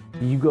channel,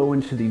 you go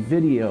into the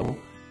video,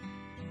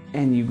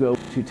 and you go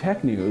to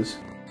Tech News,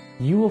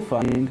 you will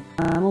find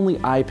not only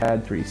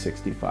iPad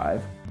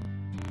 365,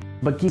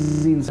 but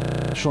Geekazine's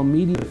social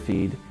media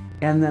feed,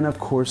 and then of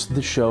course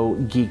the show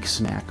Geek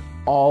Smack,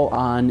 all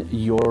on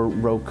your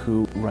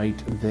Roku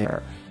right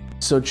there.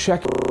 So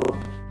check it out.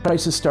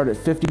 Prices start at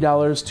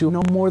 $50 to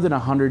no more than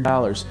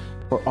 $100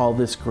 for all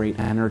this great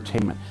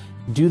entertainment.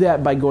 Do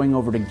that by going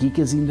over to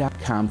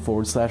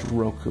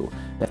geekazine.com/Roku.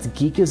 That's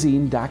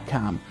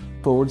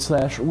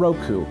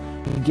geekazine.com/Roku.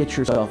 Get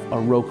yourself a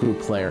Roku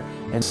player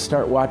and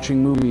start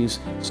watching movies,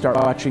 start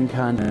watching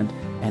content,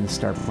 and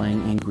start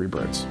playing Angry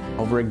Birds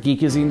over at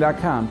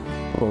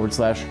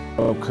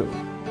geekazine.com/Roku.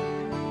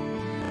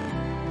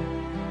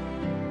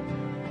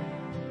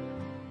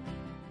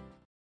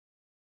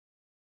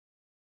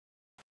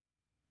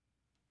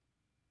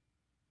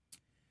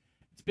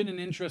 It's been an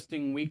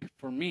interesting week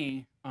for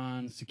me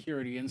on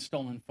security and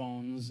stolen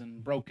phones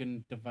and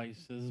broken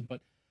devices, but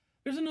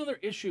there's another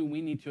issue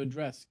we need to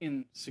address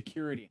in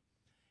security.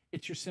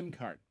 It's your SIM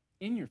card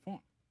in your phone.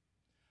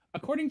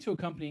 According to a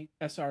company,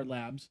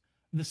 SRLabs,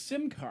 the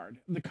SIM card,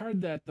 the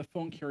card that the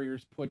phone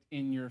carriers put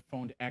in your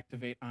phone to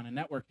activate on a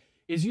network,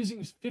 is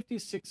using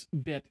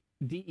 56-bit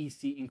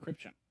DEC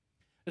encryption.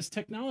 This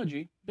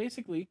technology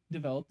basically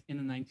developed in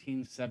the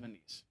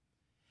 1970s.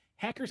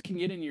 Hackers can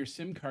get into your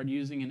SIM card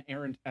using an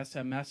errant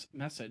SMS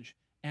message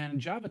and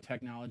Java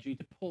technology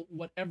to pull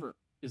whatever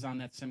is on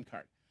that SIM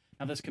card.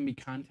 Now, this can be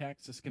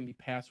contacts, this can be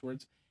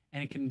passwords,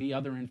 and it can be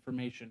other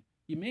information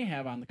you may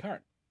have on the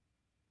card.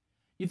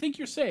 You think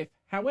you're safe.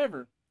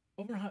 However,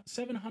 over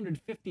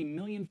 750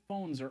 million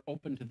phones are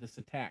open to this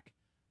attack.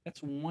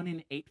 That's 1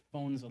 in 8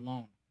 phones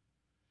alone.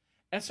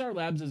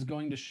 SRLabs is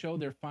going to show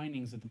their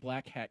findings at the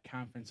Black Hat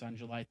conference on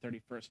July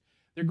 31st.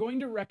 They're going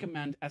to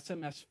recommend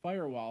SMS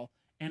firewall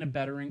and a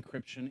better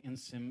encryption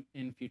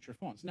in future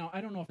phones. Now,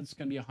 I don't know if it's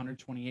going to be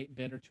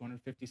 128-bit or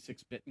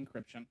 256-bit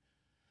encryption,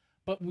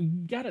 but we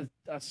got to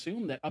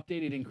assume that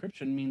updated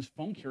encryption means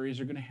phone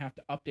carriers are going to have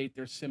to update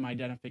their SIM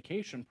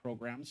identification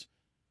programs.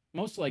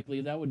 Most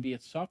likely, that would be a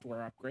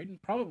software upgrade and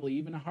probably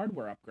even a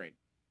hardware upgrade.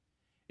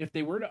 If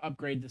they were to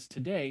upgrade this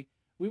today,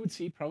 we would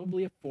see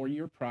probably a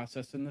 4-year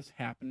process in this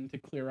happen to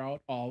clear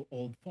out all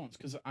old phones,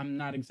 because I'm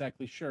not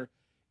exactly sure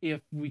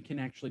if we can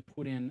actually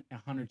put in a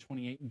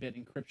 128-bit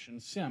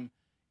encryption SIM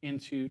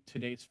into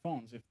today's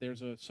phones if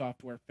there's a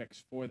software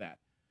fix for that.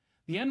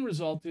 The end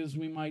result is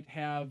we might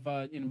have,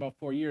 in about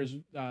 4 years,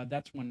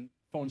 that's when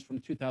phones from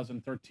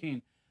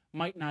 2013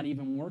 might not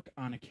even work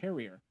on a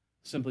carrier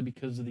simply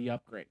because of the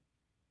upgrade.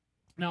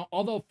 Now,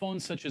 although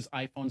phones such as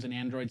iPhones and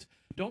Androids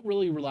don't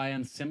really rely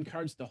on SIM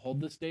cards to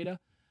hold this data,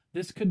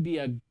 this could be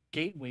a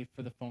gateway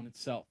for the phone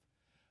itself.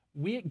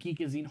 We at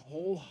Geekazine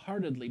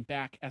wholeheartedly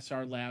back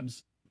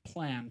SRLabs'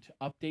 plan to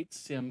update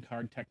SIM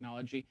card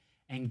technology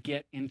and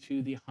get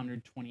into the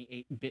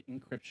 128-bit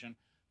encryption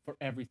for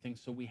everything,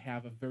 so we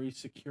have a very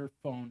secure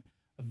phone,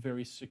 a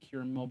very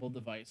secure mobile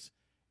device,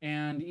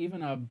 and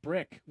even a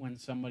brick when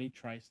somebody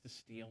tries to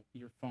steal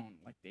your phone,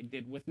 like they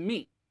did with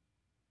me.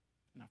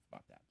 Enough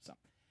about that. So,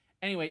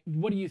 anyway,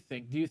 what do you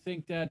think? Do you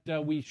think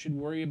that we should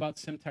worry about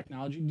SIM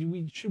technology?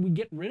 Should we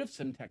get rid of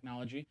SIM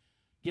technology,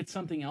 get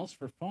something else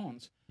for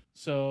phones,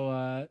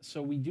 so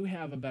we do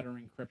have a better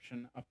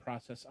encryption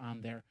process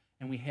on there,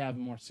 and we have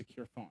more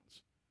secure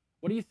phones?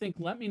 What do you think?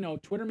 Let me know.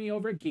 Twitter me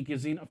over at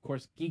Geekazine, of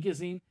course,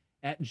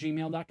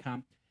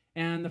 geekazine@gmail.com,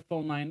 and the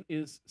phone line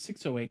is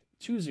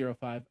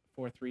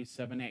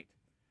 608-205-4378.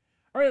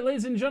 All right,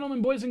 ladies and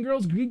gentlemen, boys and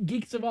girls,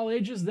 geeks of all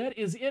ages, that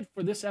is it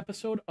for this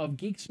episode of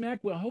Geek Smack.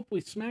 We'll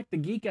hopefully smack the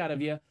geek out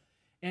of you.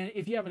 And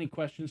if you have any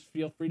questions,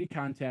 feel free to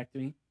contact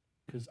me,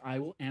 because I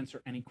will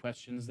answer any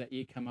questions that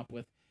you come up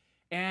with.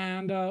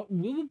 And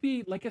we'll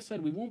be, like I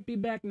said, we won't be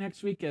back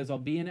next week as I'll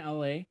be in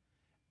LA.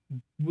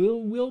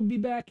 We'll be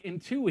back in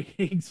 2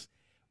 weeks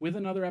with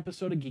another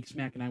episode of Geek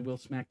Smack, and I will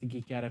smack the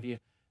geek out of you.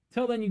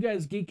 Till then, you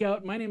guys geek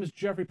out. My name is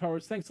Jeffrey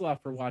Powers. Thanks a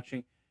lot for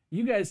watching.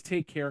 You guys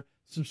take care.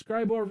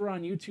 Subscribe over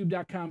on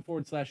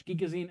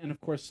youtube.com/Geekazine, and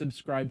of course,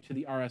 subscribe to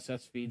the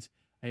RSS feeds.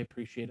 I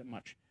appreciate it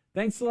much.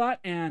 Thanks a lot,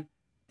 and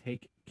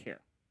take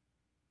care.